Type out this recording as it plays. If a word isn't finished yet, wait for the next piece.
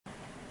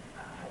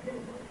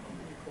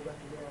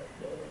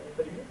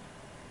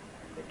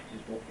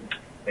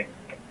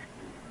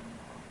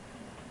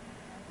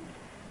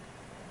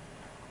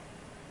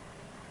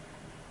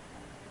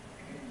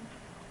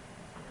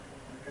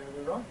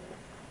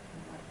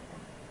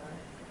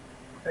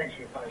thanks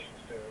for your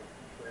patience too,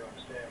 for your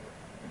understanding.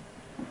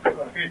 I've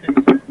got a few things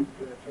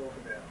to talk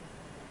about.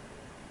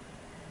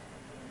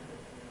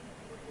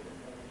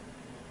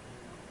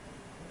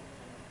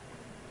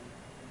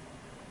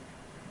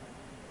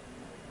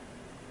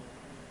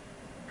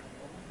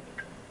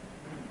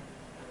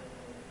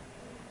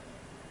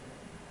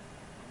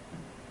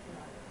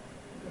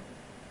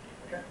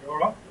 Okay, you all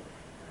right?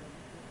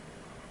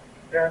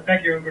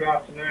 Thank you and good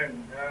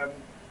afternoon.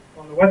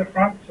 On the weather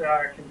front,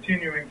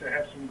 continuing to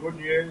have some good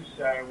news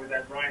with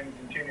that rain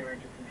continuing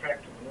to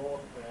contract to the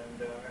north, and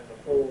the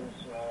falls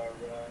are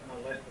no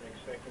less than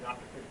expected, up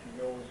to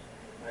 50 mils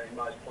in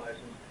most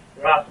places.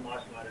 There are some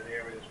isolated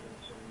areas with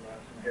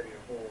some heavier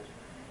falls,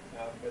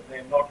 but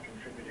they're not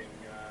contributing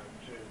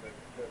to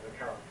the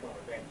current flood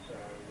event. So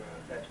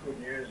that's good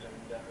news,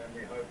 and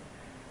we hope,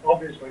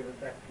 obviously,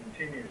 that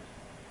continues.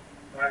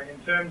 In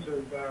terms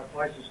of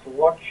places to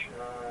watch,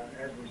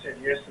 as we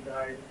said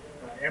yesterday,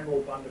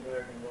 Emerald,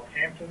 Bundaberg and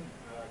Rockhampton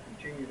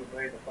continue to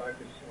be the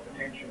focus of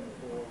attention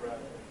for the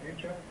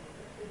future.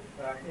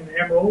 In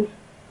Emerald,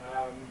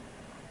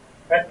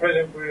 at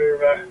present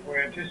we're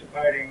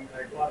anticipating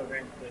a flood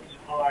event that's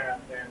higher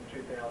than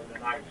 2008.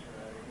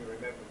 If you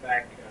remember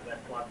back,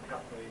 that flood cut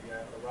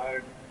the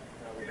road.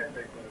 We had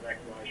people in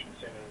evacuation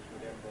centres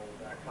with Emerald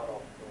cut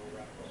off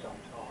for some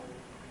time.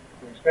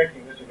 We're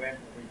expecting this event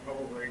will be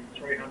probably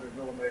 300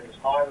 millimetres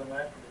higher than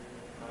that.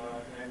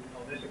 And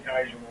on this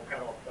occasion we'll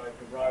cut off both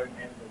the road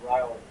and the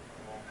rail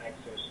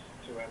access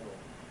to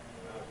Emerald.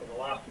 For the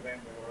last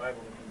event we were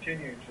able to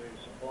continue to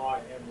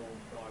supply Emerald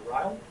by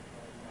rail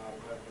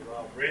over the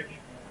rail bridge,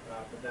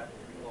 but that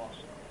will be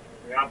lost.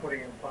 We are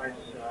putting in place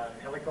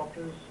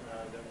helicopters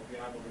that will be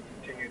able to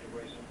continue to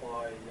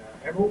resupply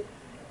Emerald,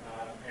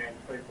 and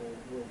people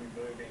will be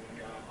moving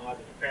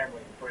either to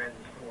family and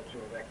friends or to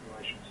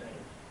evacuation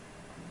centres.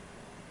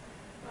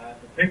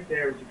 The peak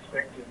there is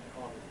expected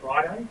on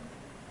Friday.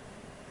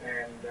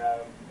 And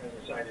as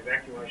I say, the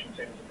evacuation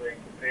centres are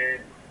being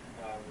prepared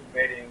with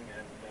bedding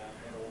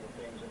and all the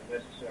things that are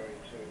necessary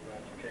to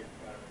keep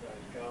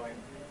those going.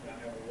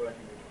 And we're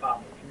working with the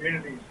Department of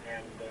Communities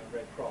and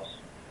Red Cross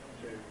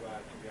to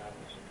be able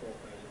to support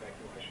those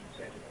evacuation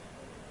centres.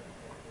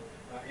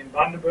 In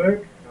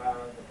Bundaberg,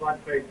 the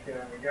flood peak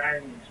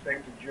again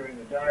expected during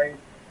the day.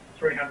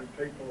 300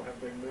 people have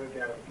been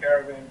moved out of the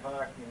caravan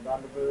park in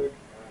Bundaberg.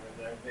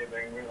 They're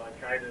being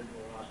relocated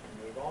or asked to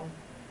move on.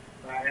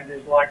 And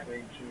there's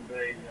likely to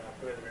be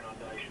further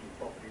inundation of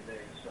property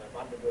there. So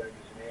Bundaberg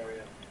is an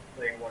area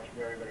being watched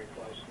very, very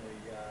closely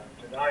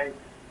today.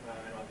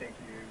 And I think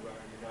you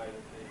know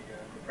that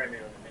the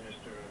Premier and the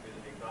Minister are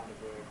visiting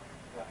Bundaberg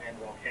and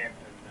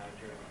Rockhampton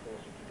during the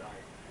course of today.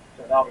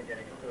 So they'll be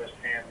getting a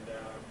first-hand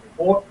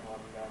report on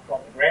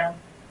the ground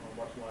on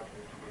what's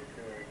likely to be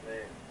occurring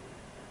there.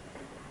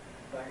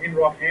 In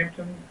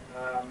Rockhampton,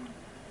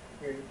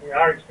 we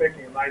are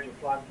expecting a major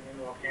flood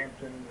in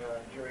Rockhampton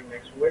during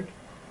next week.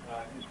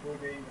 This will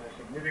be a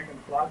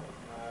significant flood,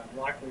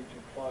 likely to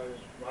close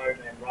road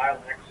and rail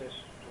access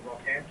to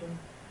Rockhampton.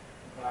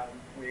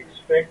 We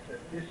expect at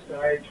this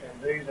stage,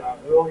 and these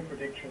are early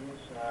predictions,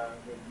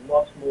 with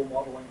lots more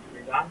modelling to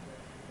be done.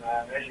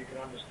 As you can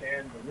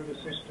understand, the river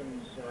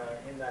systems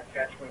in that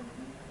catchment,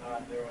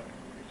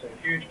 it's a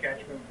huge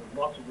catchment with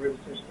lots of river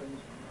systems.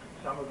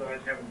 Some of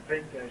those haven't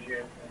peaked as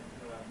yet,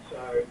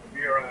 so the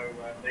Bureau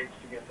needs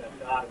to get that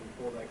data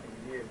before they can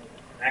give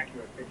an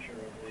accurate picture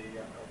of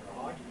the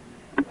height.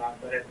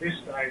 But at this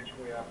stage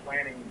we are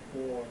planning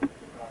for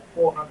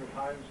 400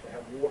 homes to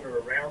have water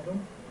around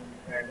them,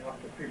 and up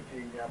to 50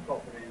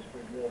 properties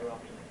with water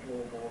up to the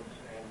floorboards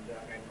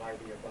and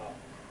maybe above.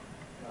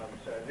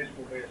 So this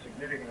will be a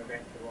significant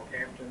event for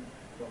Rockhampton,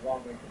 but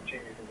one we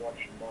continue to watch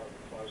and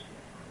monitor closely.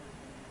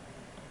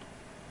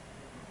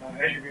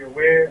 As you'll be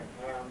aware,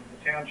 the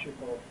township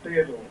of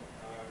Theodore,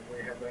 we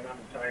have been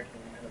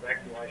undertaking an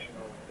evacuation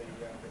of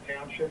the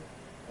township.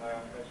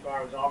 As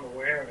far as I'm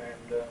aware,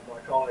 and my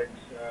colleagues,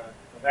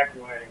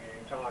 evacuating the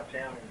entire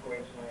town in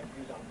Queensland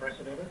is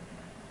unprecedented,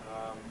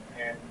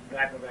 and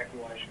that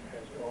evacuation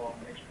has gone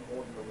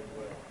extraordinarily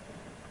well.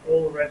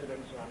 All the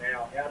residents are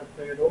now out of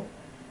Theodore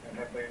and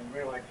have been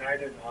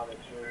relocated either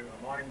to a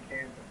mining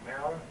camp at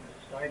Mowra as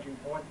a staging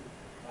point,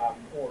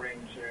 or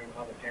into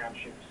other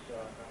townships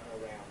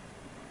around.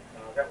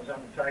 That was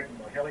undertaken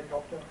by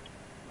helicopter.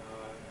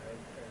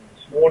 And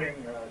this morning,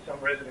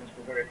 some residents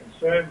were very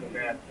concerned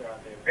about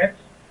their pets,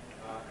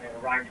 and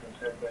arrangements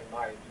have been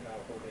made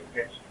for their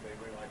pets to be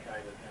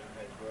relocated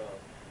as well.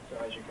 So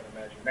as you can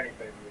imagine, many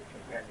people with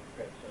companion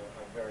pets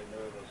are very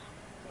nervous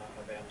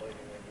about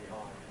leaving them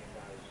behind in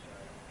those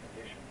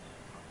conditions.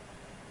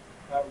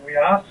 We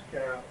ask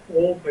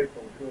all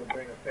people who have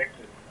been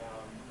affected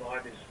by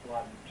this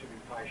flood to be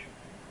patient.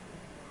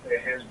 There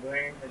has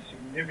been a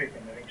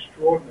significant and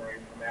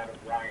extraordinary amount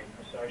of rain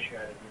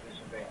associated with this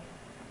event.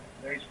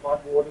 These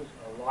floodwaters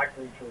are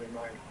likely to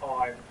remain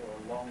high for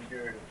a long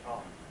period of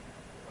time.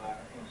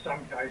 In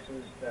some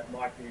cases, that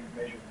might be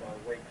measured by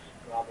weeks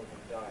rather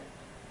than days.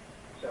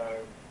 So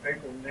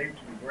people need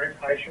to be very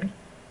patient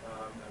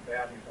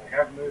about if they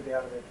have moved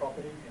out of their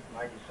property. It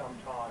may be some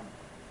time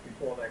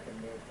before they can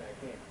move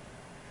back in.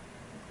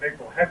 If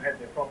people have had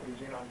their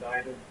properties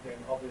inundated, then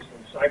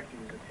obviously safety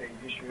is a key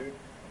issue,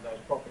 and those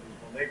properties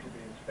will need to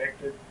be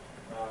inspected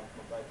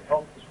from both a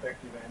health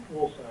perspective and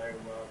also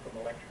from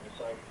electrical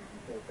safety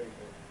before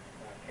people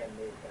can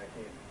move back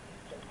in.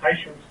 So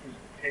patience is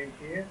the key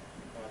here.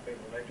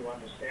 People need to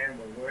understand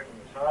we're working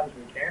as hard as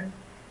we can,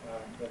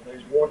 but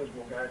these waters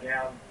will go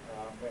down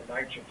when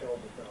nature tells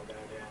us they'll go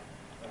down,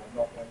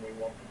 not when we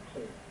want them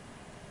to.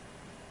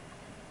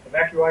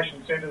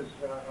 Evacuation centres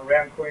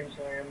around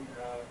Queensland.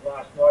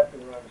 Last night there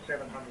were over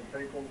 700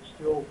 people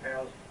still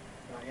housed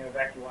in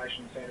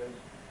evacuation centres,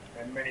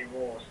 and many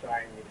more are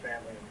staying with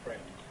family and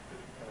friends.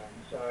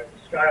 So the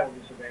scale of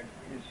this event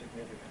is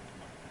significant.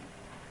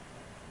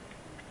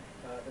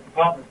 The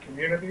Department of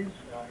Communities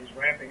is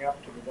ramping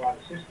up to provide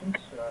assistance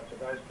to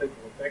those people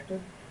affected.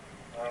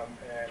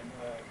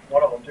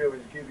 What I'll do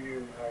is give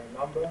you a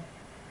number,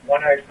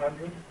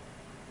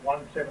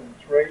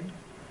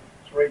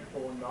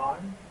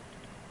 1-800-173-349.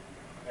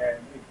 And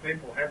if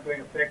people have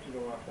been affected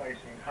or are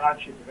facing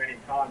hardship of any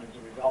kind as a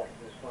result of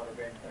this flood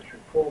event, they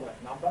should call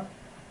that number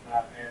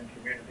and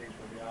communities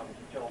will be able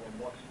to tell them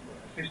what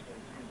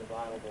assistance is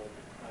available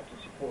to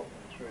support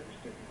them through this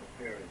difficult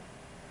period.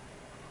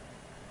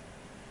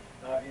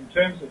 In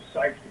terms of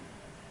safety,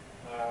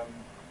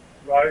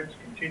 roads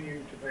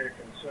continue to be a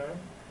concern,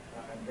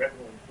 and Brett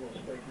will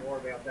speak more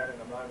about that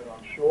in a moment,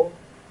 I'm sure.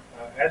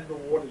 As the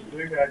waters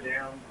do go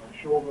down, I'm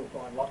sure we'll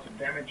find lots of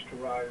damage to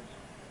roads.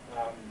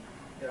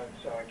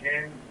 So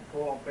again, we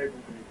call on people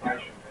to be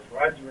patient. As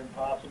roads are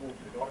impassable,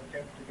 do not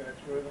attempt to go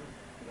through them,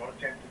 do not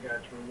attempt to go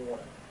through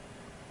water.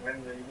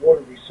 When the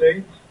water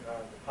recedes,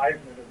 the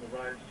pavement of the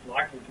roads is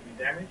likely to be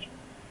damaged,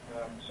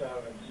 so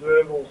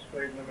observe all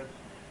speed limits.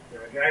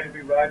 There are going to be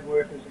road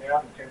workers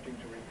out attempting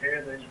to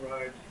repair these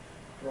roads.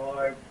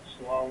 Drive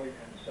slowly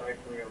and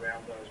safely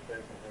around those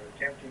people. They're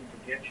attempting to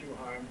get you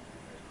home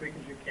as quick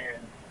as you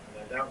can, and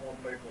they don't want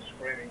people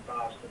screaming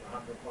past at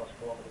 100+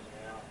 kilometres an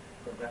hour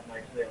because that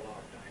makes their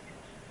life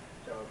dangerous.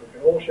 So if we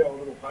can all show a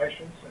little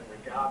patience and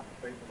regard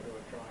the people who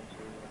are trying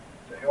to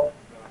help,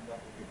 that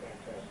would be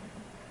fantastic.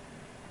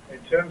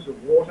 In terms of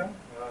water,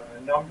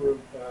 a number of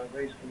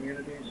these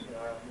communities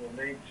will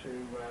need to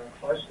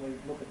closely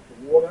look at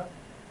the water.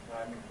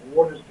 If the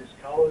water's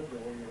discoloured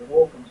or you're at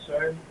all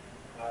concerned,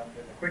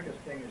 then the quickest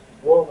thing is to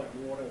boil that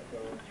water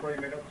for 3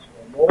 minutes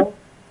or more,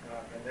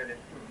 and then it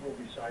will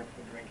be safe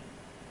for drinking.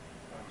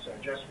 So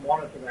just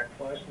monitor that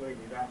closely.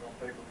 We don't want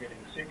people getting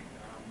sick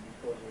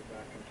because of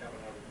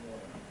contaminated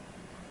water.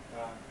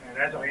 And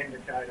as I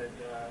indicated,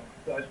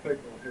 those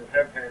people who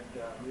have had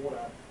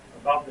water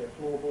above their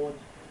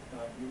floorboards,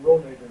 you will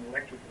need an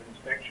electrical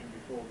inspection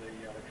before the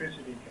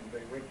electricity can be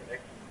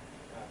reconnected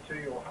to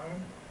your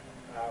home.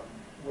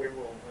 We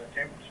will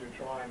attempt to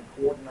try and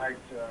coordinate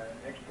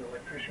extra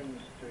electricians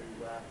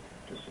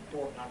to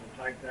support and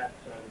undertake that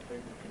so that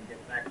people can get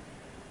back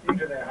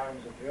into their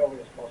homes at the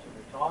earliest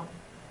possible time.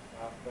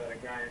 But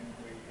again,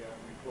 we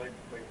plead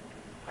for people to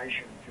be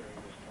patient during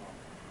this time.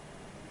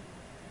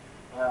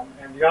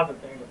 And the other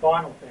thing, the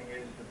final thing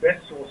is the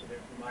best source of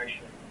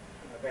information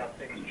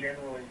about things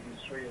generally is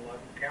through your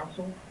local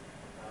council.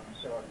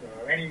 So if there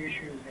are any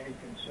issues, any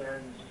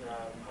concerns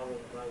other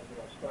than those that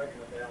I've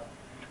spoken about,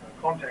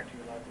 contact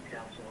your local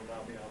council and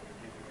they'll be able to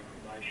give you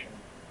information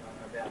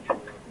about your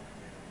local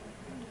community.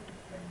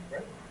 Thank you,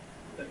 Brett.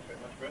 Thanks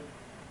very much, Brett.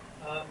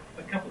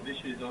 A couple of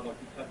issues I'd like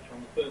to touch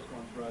on. The first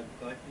one's road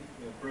safety.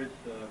 Bruce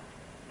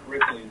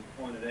correctly has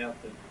pointed out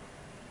that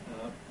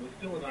we're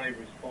still in a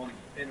response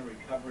and a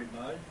recovery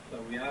mode, so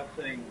we are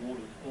seeing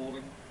waters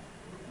falling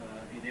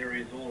in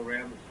areas all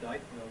around the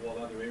state,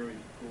 while other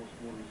areas, of course,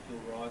 water is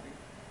still rising.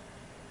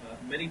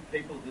 Many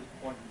people at this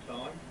point in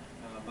time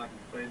are making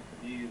plans for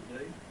New Year's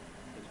Eve.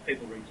 There's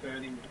people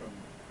returning from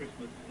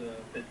Christmas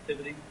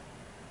festivities,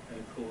 and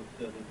of course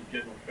there's the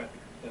general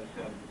traffic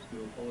associated with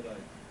school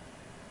holidays.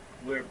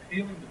 We're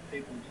appealing to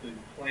people to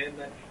plan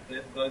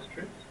those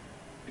trips,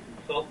 to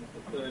consult with the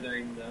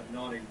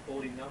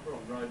 1940 number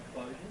on road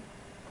closures.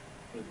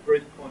 But as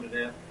Bruce pointed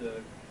out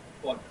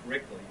quite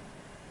correctly,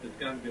 there's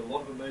going to be a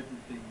lot of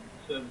emergency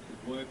services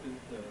workers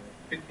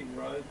fixing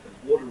roads. As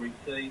water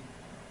recedes,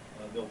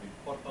 there'll be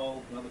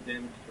potholes and other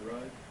damage to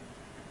roads.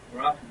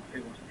 We're asking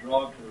people to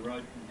drive to the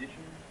road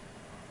conditions,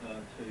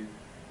 to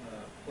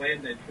plan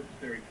their trips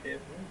very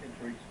carefully and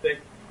to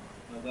respect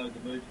those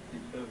emergency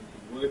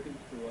services workers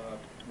who are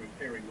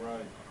repairing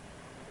roads.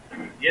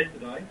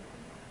 Yesterday,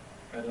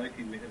 at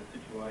Oakey, we had a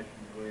situation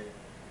where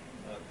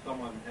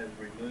someone has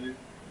removed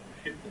or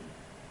shifted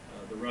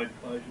the road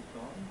closure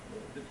sign.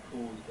 This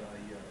caused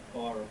a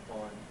fire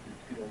appliance to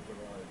skid off the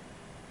road.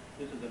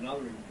 This is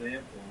another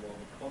example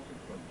of the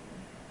consequences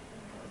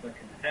that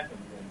can happen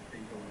when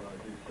people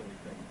do silly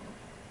things.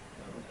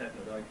 This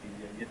happened at Oakey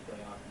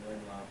yesterday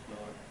afternoon, last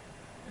night,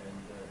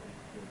 and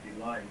it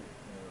delayed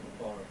the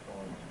fire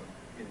appliance from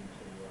getting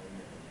to a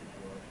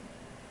situation.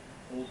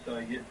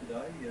 Also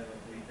yesterday,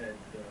 we had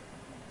a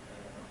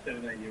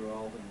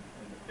 17-year-old and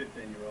a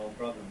 15-year-old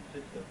brother and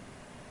sister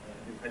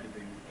who had to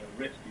be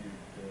rescued in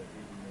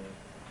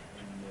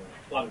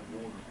flooded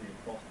waters near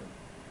Boston.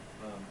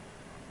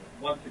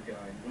 Once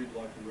again, we'd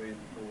like to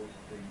reinforce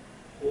the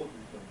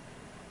importance of,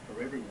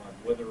 for everyone,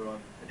 whether on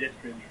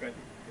pedestrian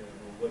traffic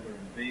or whether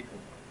in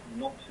vehicles,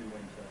 not to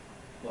enter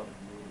flooded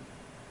waters.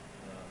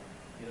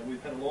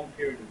 We've had a long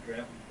period of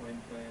drought in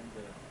Queensland.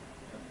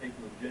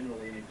 People are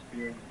generally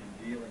inexperienced in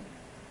dealing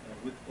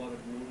with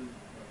flooded waters.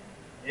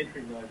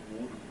 Entering those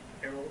waters is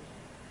perilous.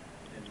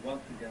 And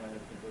once again,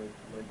 it diverts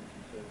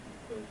emergency services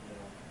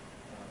personnel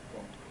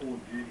from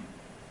core duty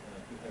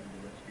to having to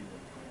rescue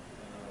them.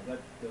 That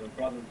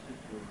brother and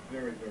sister are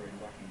very, very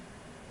lucky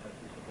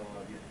to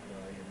survive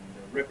yesterday,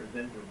 and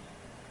representatives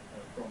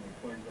from the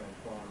Queensland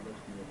Fire and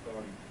Rescue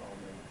Authority told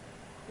me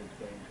there's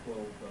been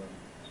 12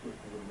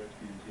 swiftwater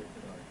rescues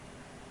yesterday.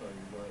 So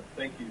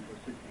thank you for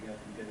assisting us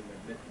in getting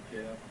that message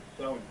out. It's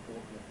so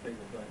important that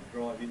people don't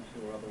drive into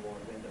or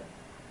otherwise enter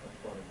a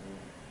flooded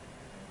water.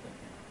 Thank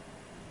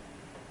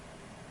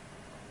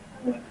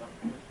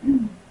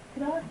you.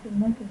 Could I ask the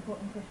most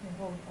important question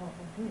of all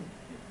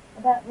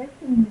about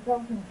rescuing the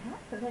dogs and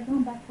cats? Have they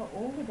gone back for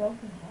all the dogs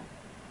and cats?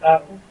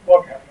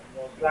 What happened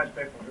was those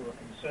people who were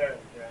concerned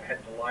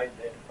had delayed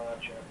their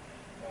departure.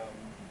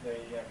 The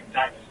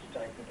containers to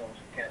take the dogs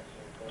and cats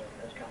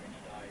has come in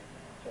today,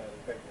 so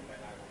the people have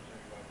been able to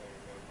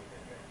work with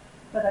their pets.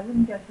 But they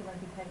wouldn't go to like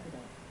take the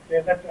dogs?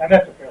 Yeah,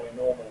 that's a fairly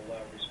normal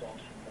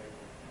response from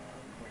people.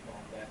 We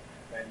find that,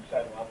 and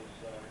so do others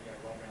right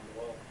around the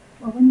world.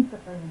 Well, when you've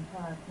got the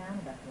entire town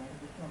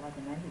evacuated, it's not like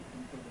a native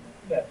can do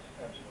it. That's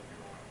absolutely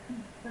right.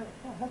 So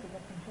I hope we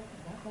get some check of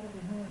that. That'll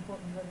be more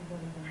important for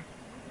everybody than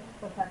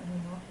what's happening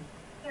in Aussie.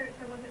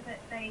 So was it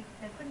that they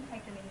couldn't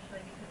take them initially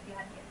because you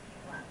had to get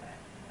people out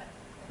first?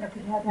 No,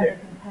 because you have to have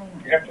a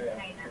container. You have to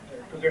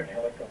because they're in a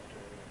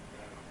helicopter,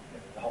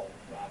 the whole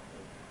raft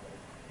of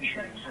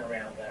issues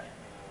around that.